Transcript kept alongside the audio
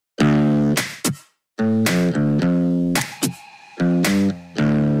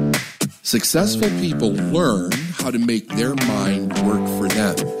Successful people learn how to make their mind work for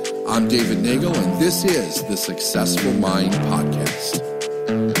them. I'm David Nagel, and this is the Successful Mind Podcast.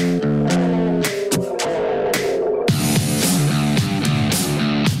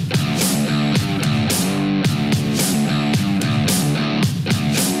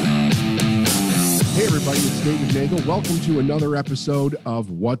 Hey everybody, it's David Nagel. Welcome to another episode of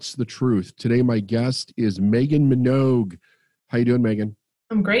What's the Truth. Today my guest is Megan Minogue. How you doing, Megan?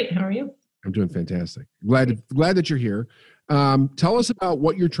 I'm great. How are you? I'm doing fantastic. Glad that you're here. Tell us about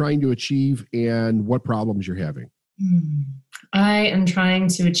what you're trying to achieve and what problems you're having. I am trying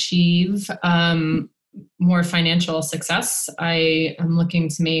to achieve more financial success. I am looking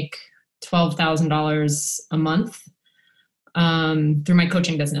to make $12,000 a month through my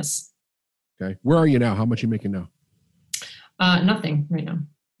coaching business. Okay. Where are you now? How much are you making now? Nothing right now.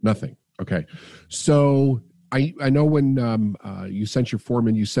 Nothing. Okay. So I know when you sent your form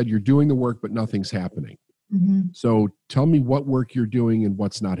in, you said you're doing the work, but nothing's happening. Mm-hmm. So tell me what work you're doing and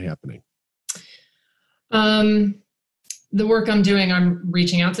what's not happening. The work I'm doing, I'm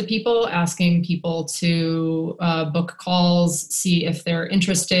reaching out to people, asking people to book calls, see if they're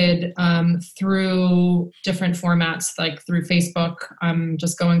interested through different formats, like through Facebook. I'm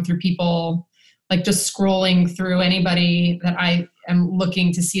just going through people, like just scrolling through anybody that I am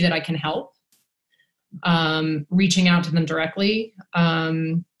looking to see that I can help. Reaching out to them directly.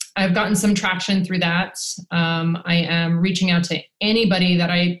 I've gotten some traction through that. I am reaching out to anybody that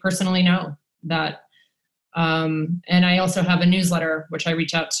I personally know that, and I also have a newsletter, which I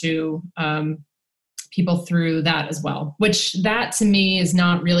reach out to people through that as well, which that to me is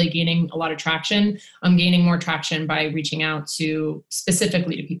not really gaining a lot of traction. I'm gaining more traction by reaching out to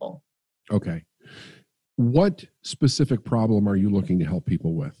specifically to people. Okay. What specific problem are you looking to help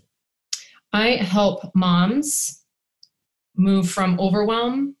people with? I help moms move from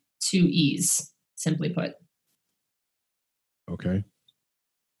overwhelm to ease, simply put. Okay.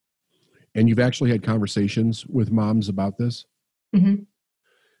 And you've actually had conversations with moms about this? Mm-hmm.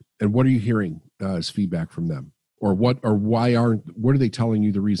 And what are you hearing as feedback from them? What are they telling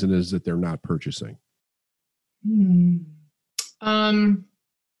you the reason is that they're not purchasing?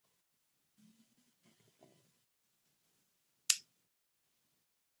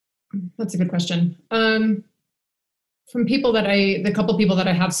 That's a good question. From the couple people that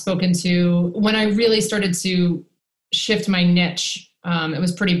I have spoken to, when I really started to shift my niche, it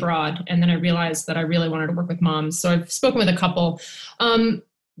was pretty broad. And then I realized that I really wanted to work with moms. So I've spoken with a couple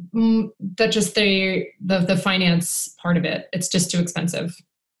that just the finance part of it, it's just too expensive.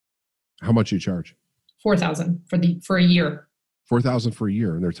 How much you charge? $4,000 for a year. $4,000 for a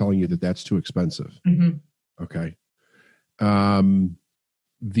year. And they're telling you that that's too expensive. Mm-hmm. Okay.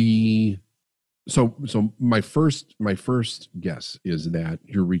 So my first guess is that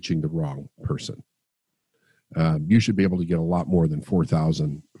you're reaching the wrong person. You should be able to get a lot more than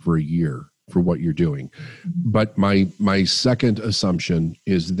 $4,000 for a year for what you're doing. But my second assumption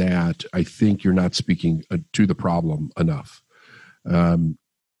is that I think you're not speaking to the problem enough.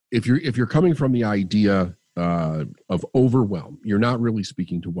 If you're coming from the idea of overwhelm, you're not really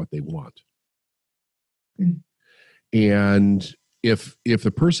speaking to what they want. And if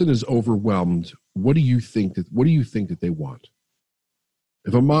the person is overwhelmed, what do you think that they want?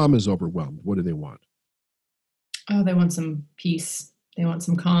 If a mom is overwhelmed, what do they want? Oh, they want some peace. They want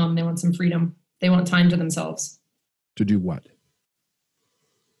some calm. They want some freedom. They want time to themselves. To do what?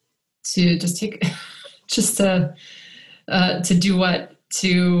 To just to do what?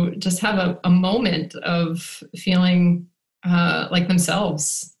 To just have a moment of feeling like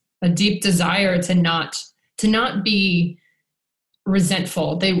themselves, a deep desire to not be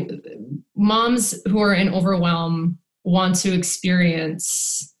resentful. Moms who are in overwhelm want to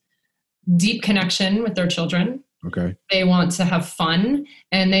experience deep connection with their children. Okay. They want to have fun,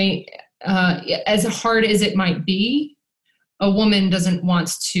 and they, as hard as it might be, a woman doesn't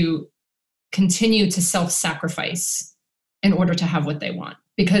want to continue to self-sacrifice in order to have what they want,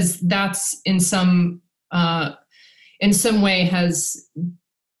 because that's in some way has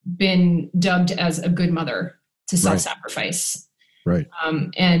been dubbed as a good mother to self-sacrifice. Right.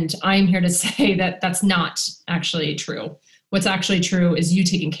 And I'm here to say that that's not actually true. What's actually true is you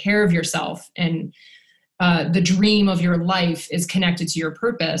taking care of yourself, and the dream of your life is connected to your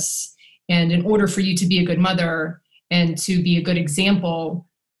purpose. And in order for you to be a good mother and to be a good example,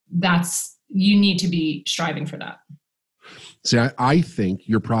 you need to be striving for that. See, I think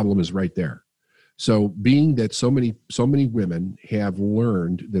your problem is right there. So being that so many women have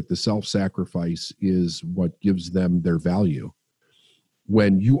learned that the self-sacrifice is what gives them their value,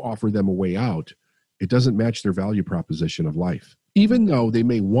 when you offer them a way out, it doesn't match their value proposition of life. Even though they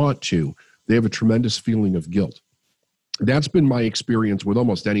may want to, they have a tremendous feeling of guilt. That's been my experience with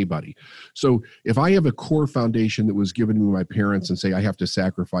almost anybody. So if I have a core foundation that was given to me by my parents and say I have to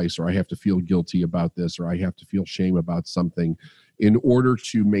sacrifice, or I have to feel guilty about this, or I have to feel shame about something in order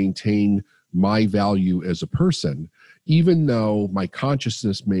to maintain my value as a person, even though my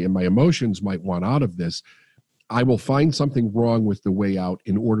consciousness may and my emotions might want out of this, I will find something wrong with the way out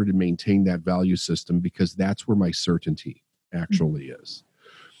in order to maintain that value system, because that's where my certainty actually is.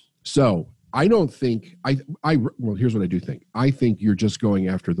 So I don't think, well, here's what I do think. I think you're just going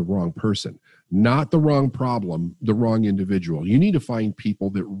after the wrong person, not the wrong problem, the wrong individual. You need to find people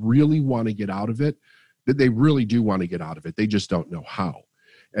that really want to get out of it, that they really do want to get out of it. They just don't know how.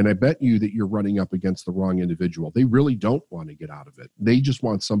 And I bet you that you're running up against the wrong individual. They really don't want to get out of it. They just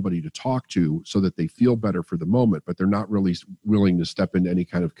want somebody to talk to so that they feel better for the moment, but they're not really willing to step into any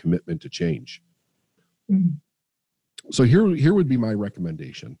kind of commitment to change. Mm-hmm. So here would be my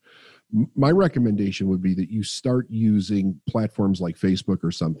recommendation. My recommendation would be that you start using platforms like Facebook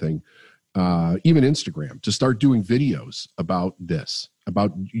or something, even Instagram, to start doing videos about this,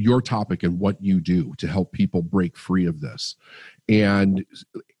 about your topic and what you do to help people break free of this. And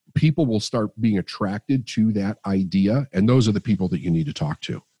people will start being attracted to that idea, and those are the people that you need to talk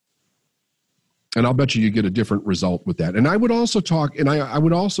to. And I'll bet you get a different result with that. And I would also talk, and I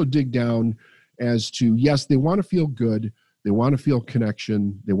would also dig down as to, yes, they want to feel good, they want to feel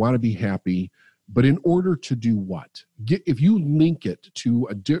connection, they want to be happy, but in order to do what? If you link it to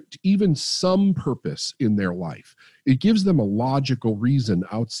even some purpose in their life, it gives them a logical reason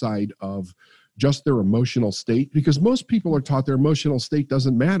outside of just their emotional state, because most people are taught their emotional state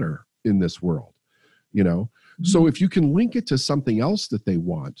doesn't matter in this world, you know? Mm-hmm. So if you can link it to something else that they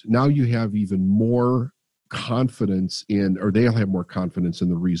want, now you have even more confidence in, or they'll have more confidence in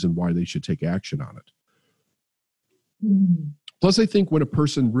the reason why they should take action on it. Mm-hmm. Plus, I think when a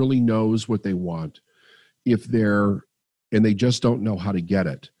person really knows what they want, and they just don't know how to get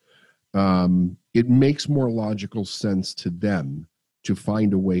it, it makes more logical sense to them to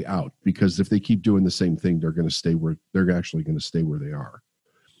find a way out, because if they keep doing the same thing, they're actually going to stay where they are.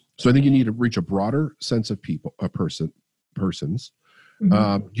 So I think you need to reach a broader sense of persons.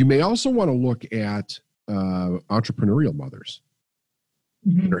 Mm-hmm. You may also want to look at entrepreneurial mothers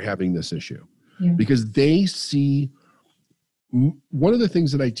mm-hmm. that are having this issue, because they see. One of the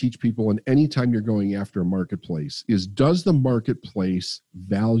things that I teach people, and anytime you're going after a marketplace, is, does the marketplace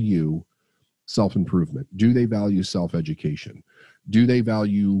value self-improvement? Do they value self-education? Do they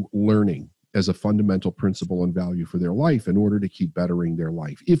value learning as a fundamental principle and value for their life in order to keep bettering their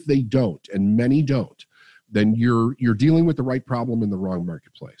life? If they don't, and many don't, then you're dealing with the right problem in the wrong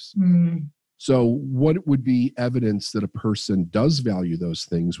marketplace. Mm. So what would be evidence that a person does value those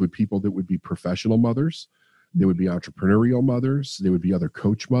things would people that would be professional mothers, there would be entrepreneurial mothers, there would be other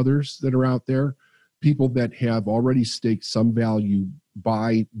coach mothers that are out there, people that have already staked some value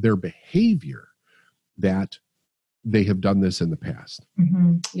by their behavior that they have done this in the past.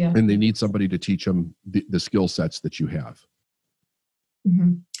 Mm-hmm. Yeah. And they need somebody to teach them the skill sets that you have.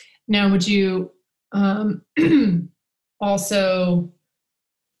 Mm-hmm. Now, would you also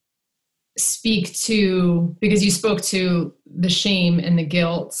speak to, because you spoke to the shame and the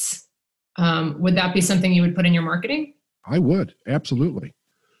guilt, would that be something you would put in your marketing? I would. Absolutely.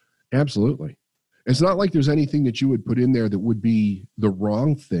 Absolutely. It's not like there's anything that you would put in there that would be the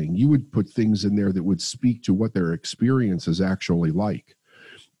wrong thing. You would put things in there that would speak to what their experience is actually like.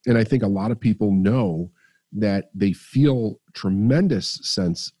 And I think a lot of people know that they feel tremendous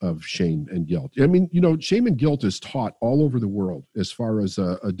sense of shame and guilt. I mean, shame and guilt is taught all over the world as far as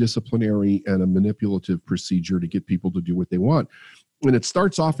a disciplinary and a manipulative procedure to get people to do what they want. And it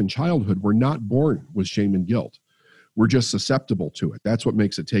starts off in childhood. We're not born with shame and guilt. We're just susceptible to it. That's what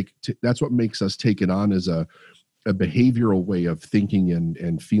makes that's what makes us take it on as a behavioral way of thinking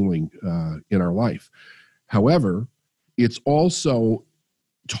and feeling in our life. However, it's also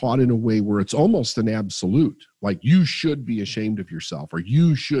taught in a way where it's almost an absolute, like you should be ashamed of yourself, or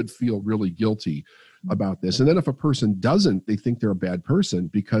you should feel really guilty about this. And then if a person doesn't, they think they're a bad person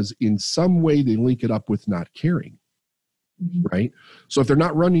because in some way they link it up with not caring. Mm-hmm. Right? So if they're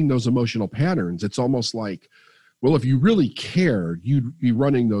not running those emotional patterns, it's almost like, well, if you really cared, you'd be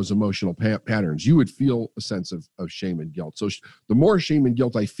running those emotional patterns. You would feel a sense of shame and guilt. So the more shame and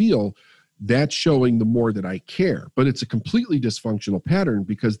guilt I feel, that's showing the more that I care. But it's a completely dysfunctional pattern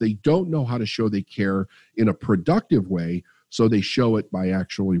because they don't know how to show they care in a productive way. So they show it by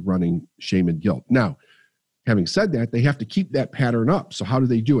actually running shame and guilt. Now, having said that, they have to keep that pattern up. So how do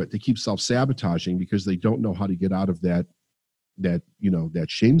they do it? They keep self-sabotaging because they don't know how to get out of that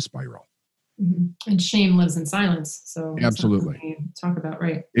shame spiral. And shame lives in silence. So Absolutely. talk about,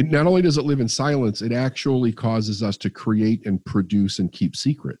 right. It not only does it live in silence, it actually causes us to create and produce and keep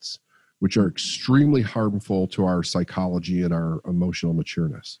secrets, which are extremely harmful to our psychology and our emotional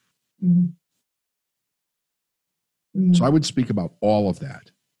matureness. So I would speak about all of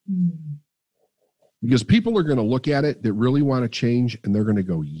that. Because people are going to look at it that really want to change, and they're going to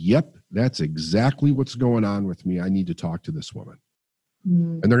go, yep, that's exactly what's going on with me. I need to talk to this woman.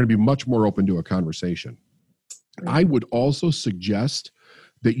 And they're going to be much more open to a conversation. I would also suggest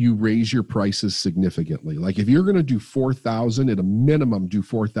that you raise your prices significantly. Like if you're going to do $4,000, at a minimum, do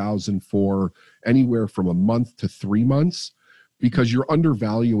 $4,000 for anywhere from a month to 3 months, because you're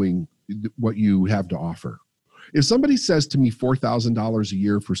undervaluing what you have to offer. If somebody says to me $4,000 a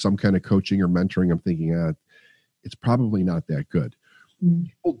year for some kind of coaching or mentoring, I'm thinking, it's probably not that good.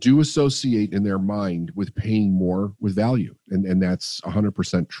 People do associate in their mind with paying more with value, and that's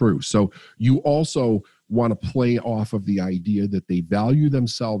 100% true. So you also want to play off of the idea that they value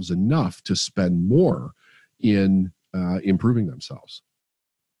themselves enough to spend more in improving themselves.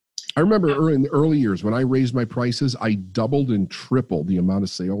 I remember in the early years when I raised my prices, I doubled and tripled the amount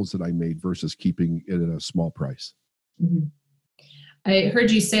of sales that I made versus keeping it at a small price. I heard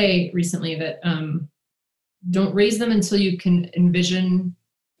you say recently that don't raise them until you can envision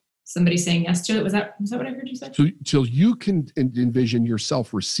somebody saying yes to it. Was that what I heard you say? So till you can envision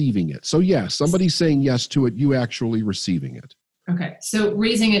yourself receiving it. So yeah, somebody saying yes to it, you actually receiving it. Okay. So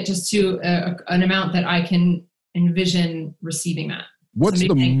raising it just to an amount that I can envision receiving that. What's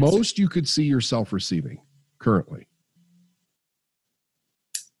the most you could see yourself receiving currently?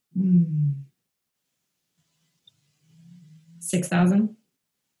 6,000.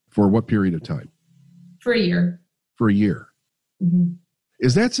 For what period of time? For a year. For a year.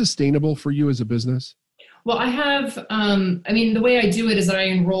 Is that sustainable for you as a business? Well, I have, the way I do it is that I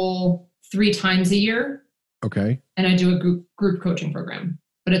enroll 3 times a year. Okay. And I do a group coaching program,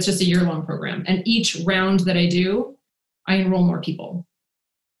 but it's just a year-long program. And each round that I do, I enroll more people.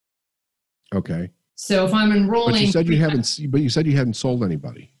 Okay. So if I'm enrolling, but you said you hadn't sold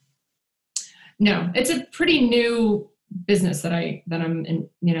anybody. No, it's a pretty new business that I'm in,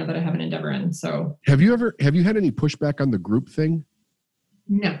 that I have an endeavor in. So have you had any pushback on the group thing?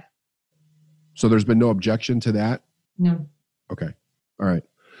 No. So there's been no objection to that? No. Okay. All right.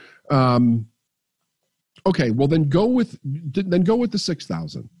 Okay. Well, then go with the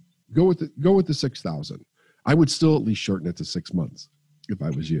 6,000. Go with the 6,000. I would still at least shorten it to 6 months if I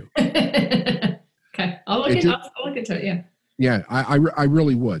was you. Okay. I'll look into it. Yeah. Yeah. I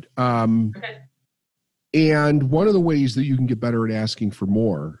really would. Okay. And one of the ways that you can get better at asking for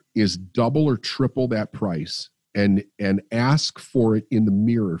more is double or triple that price and ask for it in the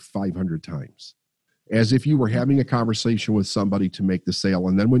mirror 500 times, as if you were having a conversation with somebody to make the sale.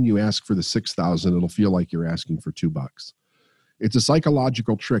 And then when you ask for the 6,000, it'll feel like you're asking for $2. It's a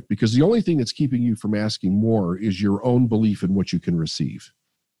psychological trick, because the only thing that's keeping you from asking more is your own belief in what you can receive.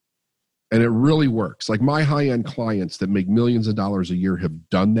 And it really works. Like my high-end clients that make millions of dollars a year have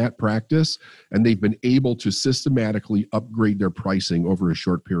done that practice, and they've been able to systematically upgrade their pricing over a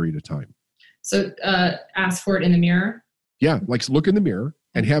short period of time. So ask for it in the mirror? Yeah, like look in the mirror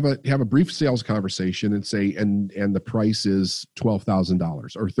and have a brief sales conversation and say, and the price is $12,000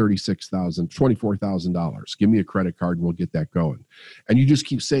 or $36,000, $24,000. Give me a credit card and we'll get that going. And you just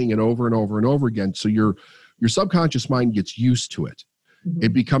keep saying it over and over and over again. So your subconscious mind gets used to it. Mm-hmm.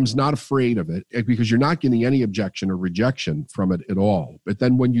 It becomes not afraid of it because you're not getting any objection or rejection from it at all. But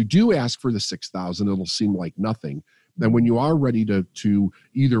then when you do ask for the 6,000, it'll seem like nothing. Then when you are ready to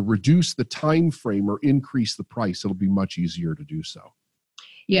either reduce the time frame or increase the price, it'll be much easier to do so.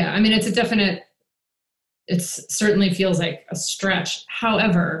 Yeah, I mean, it certainly feels like a stretch.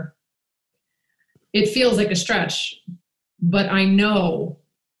 However, it feels like a stretch, but I know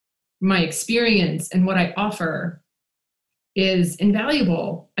my experience and what I offer is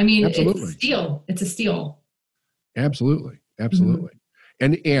invaluable. I mean, Absolutely. It's a steal. Absolutely.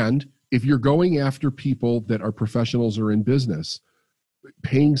 Mm-hmm. And if you're going after people that are professionals or in business,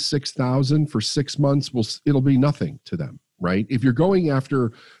 paying $6,000 for 6 months it'll be nothing to them, right? If you're going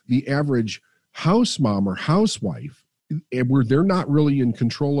after the average house mom or housewife, where they're not really in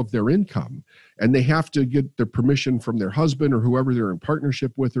control of their income and they have to get the permission from their husband or whoever they're in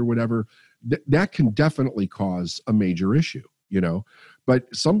partnership with or whatever, that can definitely cause a major issue, But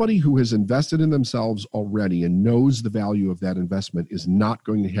somebody who has invested in themselves already and knows the value of that investment is not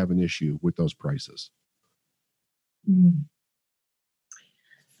going to have an issue with those prices.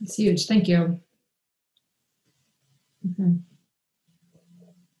 That's huge. Thank you. Okay.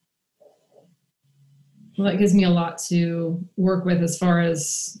 Well, that gives me a lot to work with as far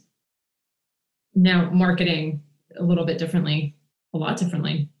as now marketing a little bit differently, a lot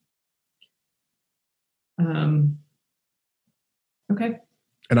differently. Okay.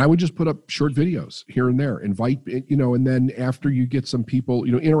 And I would just put up short videos here and there, invite, and then after you get some people,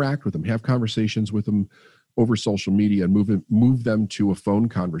 interact with them, have conversations with them over social media, and move them to a phone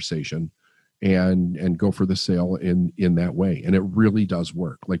conversation and go for the sale in that way. And it really does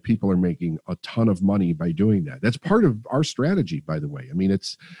work. Like, people are making a ton of money by doing that. That's part of our strategy, by the way. I mean,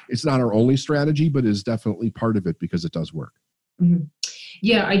 it's not our only strategy, but is definitely part of it because it does work. Mm-hmm.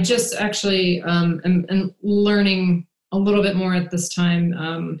 Yeah. I just actually am learning a little bit more at this time,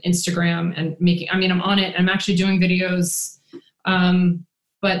 Instagram, and I'm on it. I'm actually doing videos,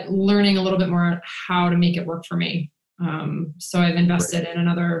 but learning a little bit more on how to make it work for me. So I've invested in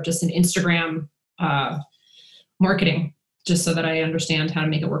an Instagram marketing, just so that I understand how to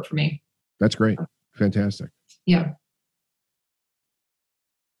make it work for me. That's great. Fantastic. Yeah.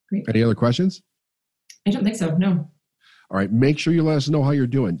 Great. Any other questions? I don't think so. No. All right. Make sure you let us know how you're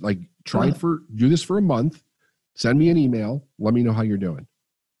doing. Like, do this for a month. Send me an email. Let me know how you're doing.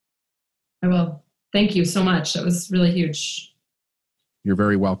 I will. Thank you so much. That was really huge. You're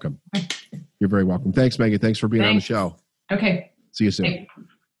very welcome. You're very welcome. Thanks, Megan. Thanks for being on the show. Okay. See you soon.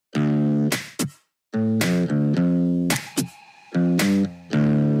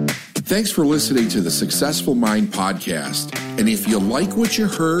 Thanks for listening to the Successful Mind podcast. And if you like what you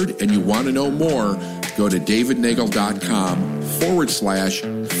heard and you want to know more, go to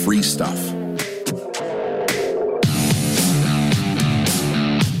davidnagel.com/free stuff.